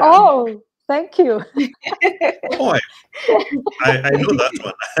Instagram. Oh, thank you. Oh, I know that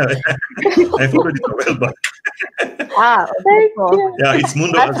one. I followed it a while back. Thank you. Yeah, it's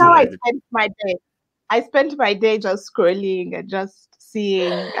Mundo. That's how I spent my day. I spent my day just scrolling and just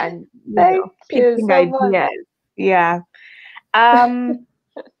seeing and picking ideas. Yeah.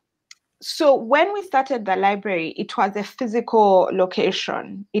 So when we started the library, it was a physical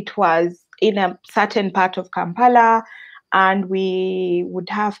location. It was in a certain part of Kampala. and we would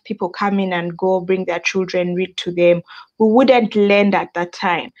have people come in and go, bring their children, read to them. We wouldn't lend at that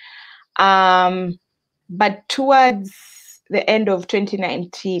time. But towards the end of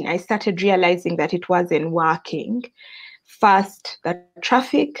 2019, I started realizing that it wasn't working. First, the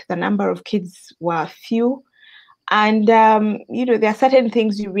traffic, the number of kids were few. And, there are certain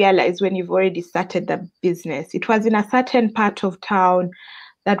things you realize when you've already started the business. It was in a certain part of town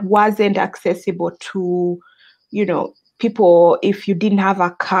that wasn't accessible to, people if you didn't have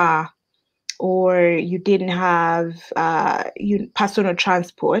a car or you didn't have personal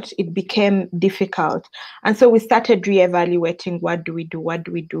transport. It became difficult. And so we started reevaluating what do we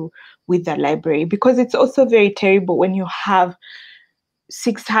do with the library, because it's also very terrible when you have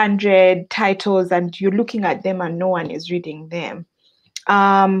 600 titles and you're looking at them and no one is reading them.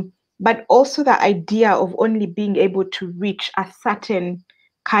 But also the idea of only being able to reach a certain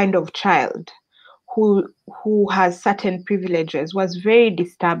kind of child who has certain privileges was very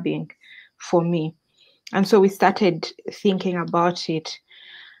disturbing for me. And so we started thinking about it.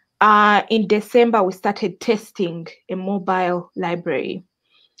 In December, we started testing a mobile library.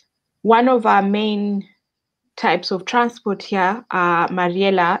 One of our main types of transport here,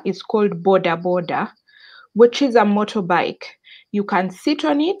 Mariela, is called Boda Boda, which is a motorbike. You can sit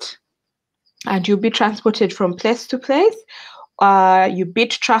on it and you'll be transported from place to place. You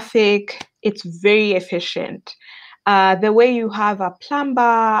beat traffic. It's very efficient. The way you have a plumber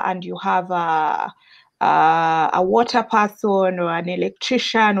and you have a water person or an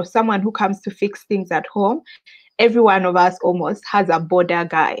electrician or someone who comes to fix things at home, every one of us almost has a border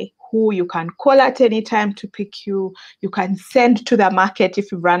guy who you can call at any time to pick you. You can send to the market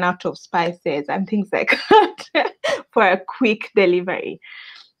if you run out of spices and things like that for a quick delivery.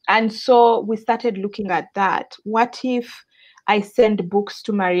 And so we started looking at that. What if I send books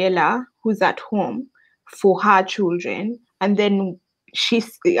to Mariela, who's at home, for her children, and then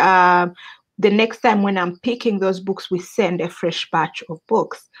she's the next time when I'm picking those books, we send a fresh batch of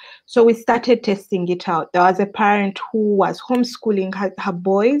books. So we started testing it out. There was a parent who was homeschooling her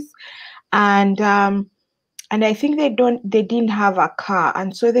boys, and I think they didn't have a car,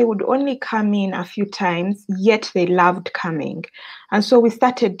 and so they would only come in a few times, yet they loved coming. And so we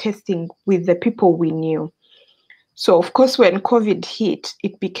started testing with the people we knew. So of course, when COVID hit,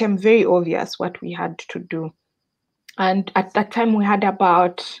 it became very obvious what we had to do. And at that time, we had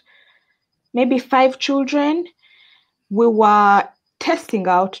about maybe 5 children. We were testing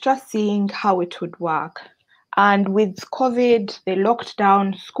out, just seeing how it would work. And with COVID, they locked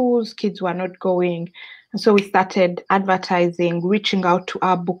down schools, kids were not going. And so we started advertising, reaching out to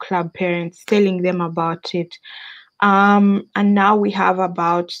our book club parents, telling them about it. And now we have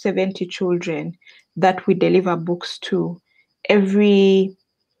about 70 children that we deliver books to every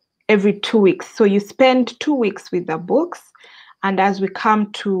 2 weeks. So you spend 2 weeks with the books, and as we come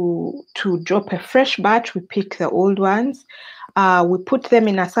to drop a fresh batch, we pick the old ones. We put them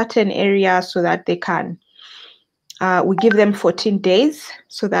in a certain area so that they can, we give them 14 days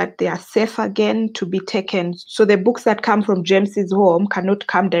so that they are safe again to be taken. So the books that come from James's home cannot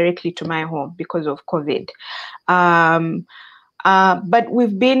come directly to my home because of COVID. But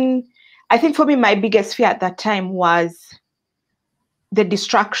we've been, I think for me, my biggest fear at that time was the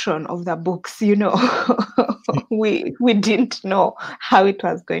destruction of the books. We didn't know how it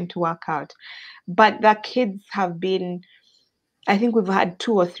was going to work out. But the kids have been, I think we've had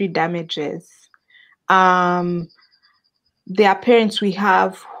 2 or 3 damages. There are parents we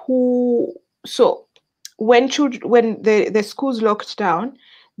have who, so when the schools locked down,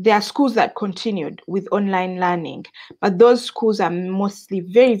 there are schools that continued with online learning, but those schools are mostly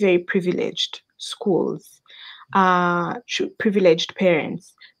very, very privileged schools, privileged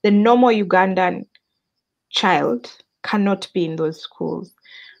parents. The normal Ugandan child cannot be in those schools.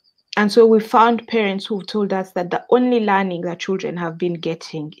 And so we found parents who've told us that the only learning that children have been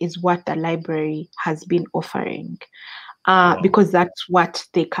getting is what the library has been offering, because that's what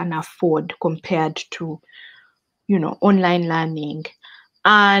they can afford compared to, online learning.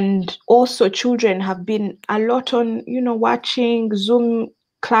 And also children have been a lot on, watching Zoom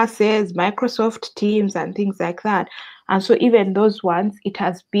classes, Microsoft Teams and things like that. And so even those ones, it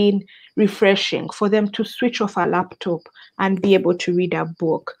has been refreshing for them to switch off a laptop and be able to read a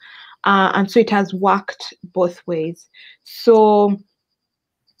book. And so it has worked both ways. So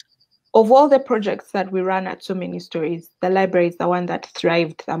of all the projects that we run at So Many Stories, the library is the one that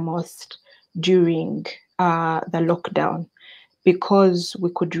thrived the most during the lockdown, because we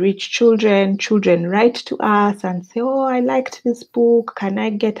could reach children write to us and say, oh, I liked this book. Can I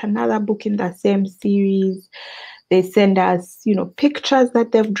get another book in the same series? They send us, pictures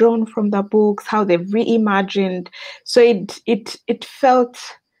that they've drawn from the books, how they've reimagined. So it felt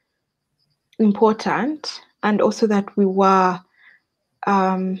important, and also that we were,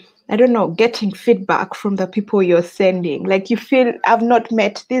 getting feedback from the people you're sending. Like, you feel, I've not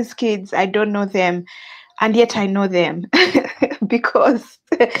met these kids, I don't know them, and yet I know them because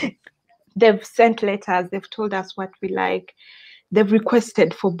they've sent letters, they've told us what we like, they've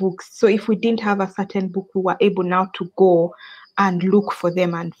requested for books. So if we didn't have a certain book, we were able now to go and look for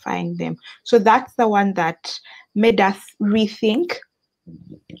them and find them. So that's the one that made us rethink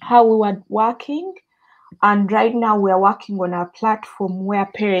how we were working. And right now we are working on a platform where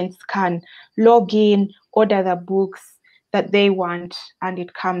parents can log in, order the books that they want, and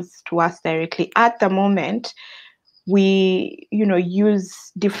it comes to us directly. At the moment, we,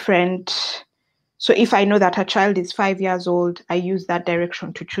 use different. So if I know that a child is 5 years old, I use that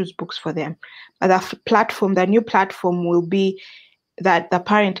direction to choose books for them. But the new platform will be that the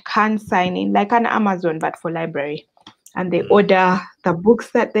parent can sign in, like an Amazon, but for library. And they order the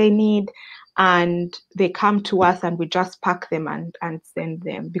books that they need, and they come to us, and we just pack them and send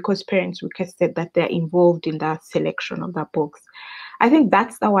them, because parents requested that they're involved in the selection of the books. I think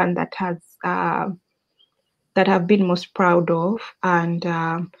that's the one that has that I've been most proud of, and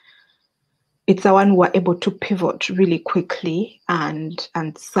it's the one we're able to pivot really quickly and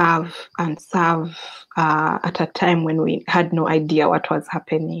serve at a time when we had no idea what was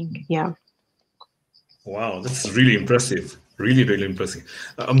happening. Yeah. Wow, that's really impressive. Really, really impressive.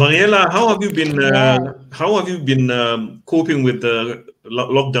 Mariela, how have you been? Coping with the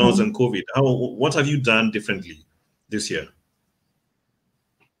lockdowns and COVID? What have you done differently this year?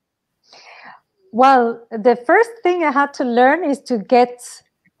 Well, the first thing I had to learn is to get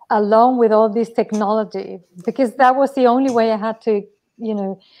along with all this technology, because that was the only way I had to,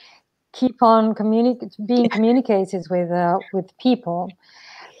 keep on being communicated with people.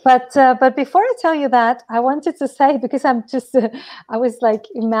 But before I tell you that, I wanted to say, because I was like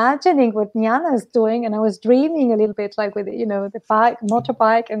imagining what Nyana is doing, and I was dreaming a little bit, like with the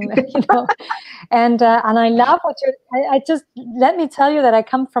motorbike, and and I love what I just, let me tell you that I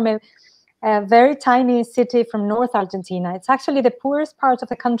come from a very tiny city from North Argentina. It's actually the poorest part of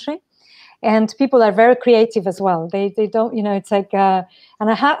the country, and people are very creative as well. They don't, it's like, and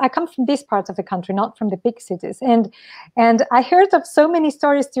I come from this part of the country, not from the big cities. And I heard of so many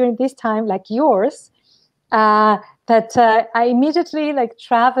stories during this time, like yours, that I immediately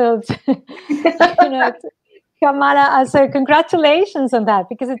traveled, to Kamala. So congratulations on that,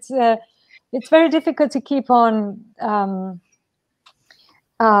 because it's very difficult to keep on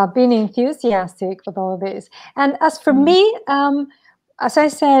being enthusiastic with all this. And as for me, as I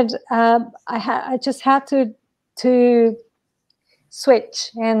said, I just had to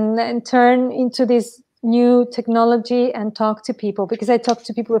switch and turn into this new technology and talk to people, because I talk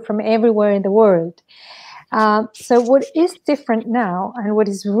to people from everywhere in the world. So what is different now, and what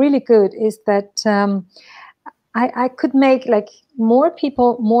is really good, is that I could make more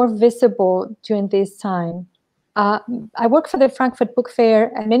people more visible during this time. I work for the Frankfurt Book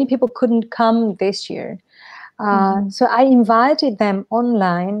Fair, and many people couldn't come this year. So I invited them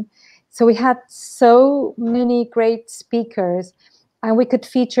online. So we had so many great speakers, and we could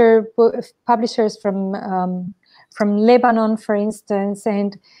feature publishers from Lebanon, for instance.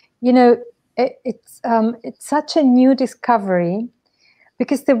 And it's such a new discovery,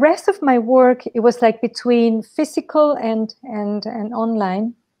 because the rest of my work, it was between physical and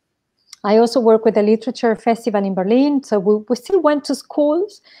online. I also work with a literature festival in Berlin, so we still went to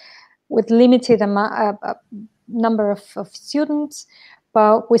schools with limited number of students,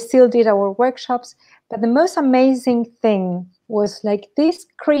 but we still did our workshops. But the most amazing thing was this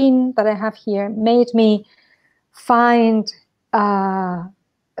screen that I have here made me find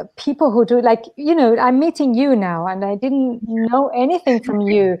people who do, I'm meeting you now, and I didn't know anything from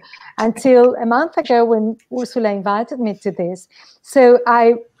you until a month ago when Ursula invited me to this. So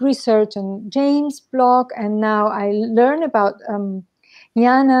I researched on James' blog, and now I learn about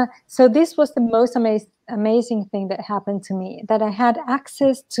Nyana. So this was the most amazing thing that happened to me, that I had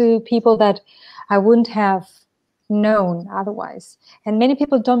access to people that I wouldn't have known otherwise. And many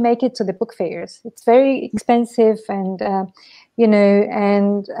people don't make it to the book fairs. It's very expensive, and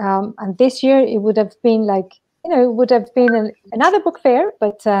and this year it would have been another book fair,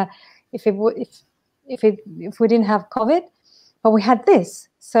 but if we didn't have COVID, but we had this.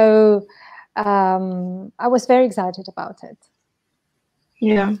 So I was very excited about it.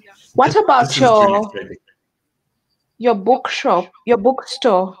 Yeah. What about your bookshop, your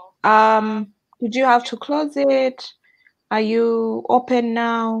bookstore? Did you have to close it? Are you open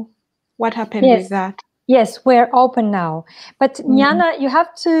now? What happened with that? Yes, we're open now. But Nyana, you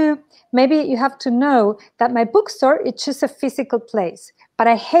have to know that my bookstore, it's just a physical place. But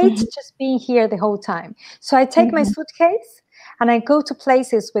I hate just being here the whole time. So I take my suitcase and I go to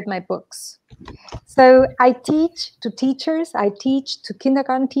places with my books. So I teach to teachers, I teach to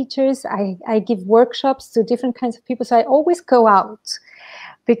kindergarten teachers, I give workshops to different kinds of people. So I always go out.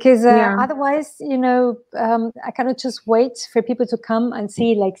 Because otherwise, you know, I cannot just wait for people to come and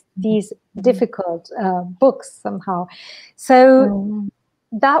see like these difficult books somehow. So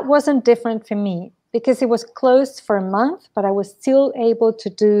that wasn't different for me because it was closed for a month, but I was still able to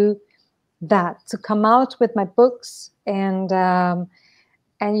do that, to come out with my books and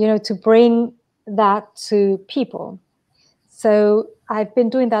you know, to bring that to people. So I've been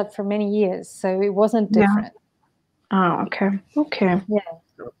doing that for many years. So it wasn't different. Oh, okay. Okay. Yeah.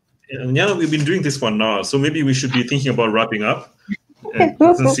 Yeah, we've been doing this for an hour, so maybe we should be thinking about wrapping up. It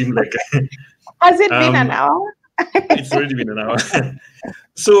doesn't seem like... Has it been an hour? It's already been an hour.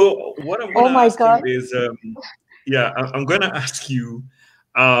 So what I'm going to ask you is, I'm going to ask you,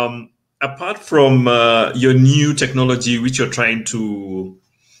 apart from your new technology, which you're trying to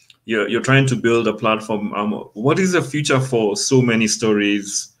build a platform, what is the future for so many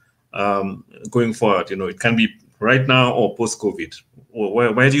stories going forward? You know, it can be right now or post-COVID.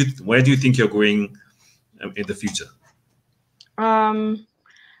 Where do you think you're going in the future?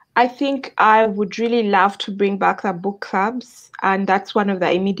 I think I would really love to bring back the book clubs, and that's one of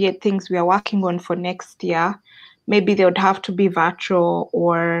the immediate things we are working on for next year. Maybe they would have to be virtual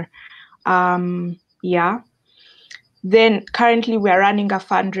or Then currently we are running a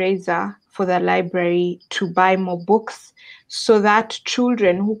fundraiser for the library to buy more books, so that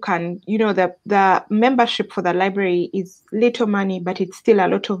children who can, you know, the membership for the library is little money, but it's still a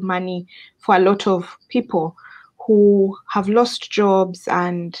lot of money for a lot of people who have lost jobs,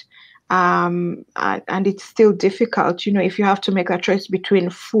 and it's still difficult. You know, if you have to make a choice between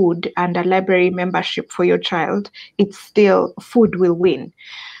food and a library membership for your child, it's still food will win.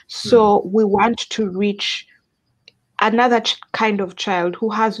 So we want to reach another kind of child who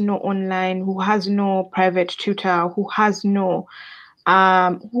has no online, who has no private tutor, who has no,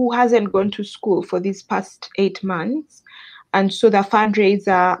 who hasn't gone to school for these past 8 months. And so the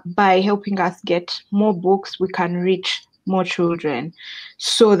fundraiser, by helping us get more books, we can reach more children.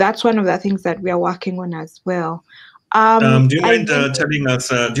 So that's one of the things that we are working on as well. Do you mind telling us,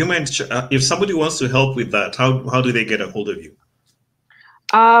 do you mind if somebody wants to help with that, how do they get a hold of you?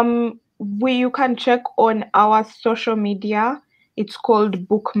 You can check on our social media. It's called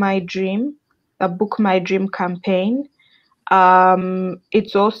Book My Dream, the Book My Dream campaign.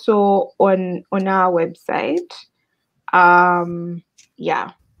 It's also on our website.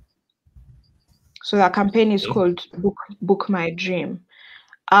 So the campaign is called Book My Dream.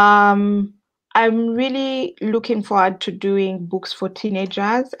 I'm really looking forward to doing books for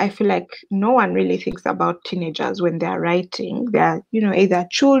teenagers. I feel like no one really thinks about teenagers when they're writing. They're, you know, either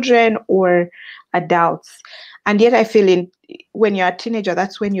children or adults. And yet I feel when you're a teenager,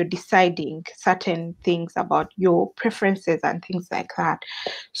 that's when you're deciding certain things about your preferences and things like that.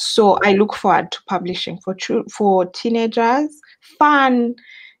 So I look forward to publishing for teenagers, fun,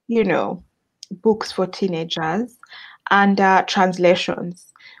 you know, books for teenagers, and translations.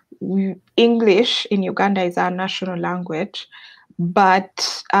 English in Uganda is our national language,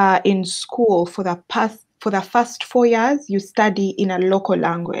 but in school for the first 4 years you study in a local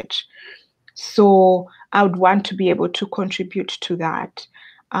language. So I would want to be able to contribute to that.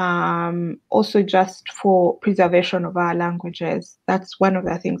 Also, just for preservation of our languages, that's one of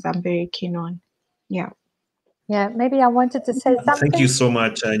the things I'm very keen on. Yeah. Maybe I wanted to say something. Thank you so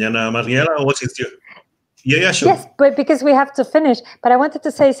much, Nyana. Mariela, what is your... Yeah, sure. Yes, but because we have to finish. But I wanted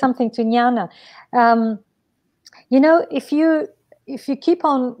to say something to Nyana. You know, if you keep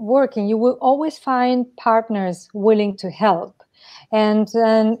on working, you will always find partners willing to help. And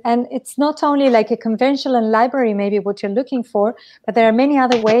it's not only like a conventional library, maybe what you're looking for, but there are many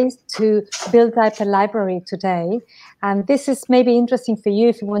other ways to build up a library today. And this is maybe interesting for you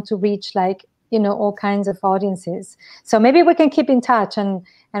if you want to reach, like, you know, all kinds of audiences. So maybe we can keep in touch and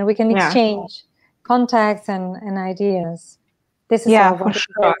we can exchange contacts and ideas. This is for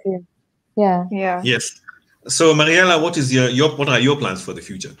sure. Yeah. Yes. So Mariela, what are your plans for the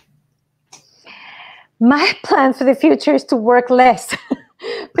future? My plan for the future is to work less.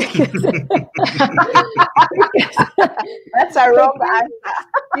 That's a wrong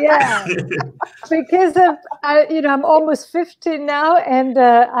answer. Yeah, because of I'm almost 50 now, and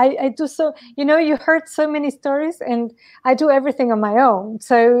I do so. You heard so many stories, and I do everything on my own.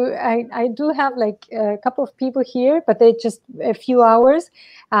 So I do have like a couple of people here, but they just a few hours.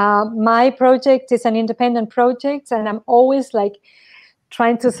 My project is an independent project, and I'm always like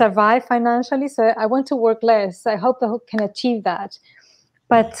trying to survive financially. So I want to work less. I hope I can achieve that.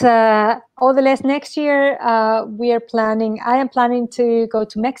 But all the less next year, I am planning to go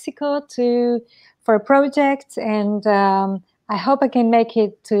to Mexico for a project, and I hope I can make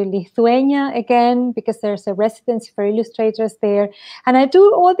it to Lithuania again, because there's a residency for illustrators there. And I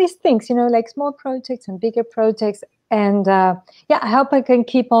do all these things, like small projects and bigger projects. And I hope I can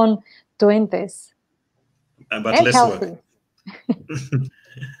keep on doing this. But less healthy work.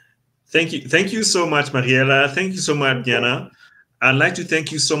 Thank you so much, Mariela. Thank you so much, Nyana. I'd like to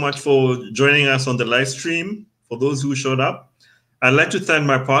thank you so much for joining us on the live stream, for those who showed up. I'd like to thank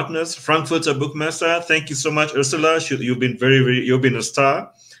my partners, Frankfurter Buchmesse. Thank you so much, Ursula. You've been you've been a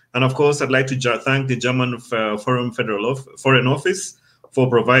star. And of course, I'd like to thank the German Foreign Office for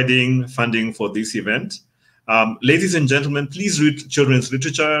providing funding for this event. Ladies and gentlemen, please read children's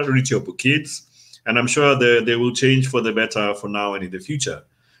literature, read your book kids, and I'm sure they will change for the better for now and in the future.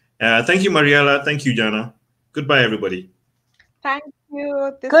 Thank you, Mariela. Thank you, Jana. Goodbye, everybody. Thank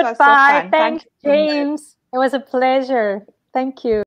you. Goodbye. Thanks, James. It was a pleasure. Thank you.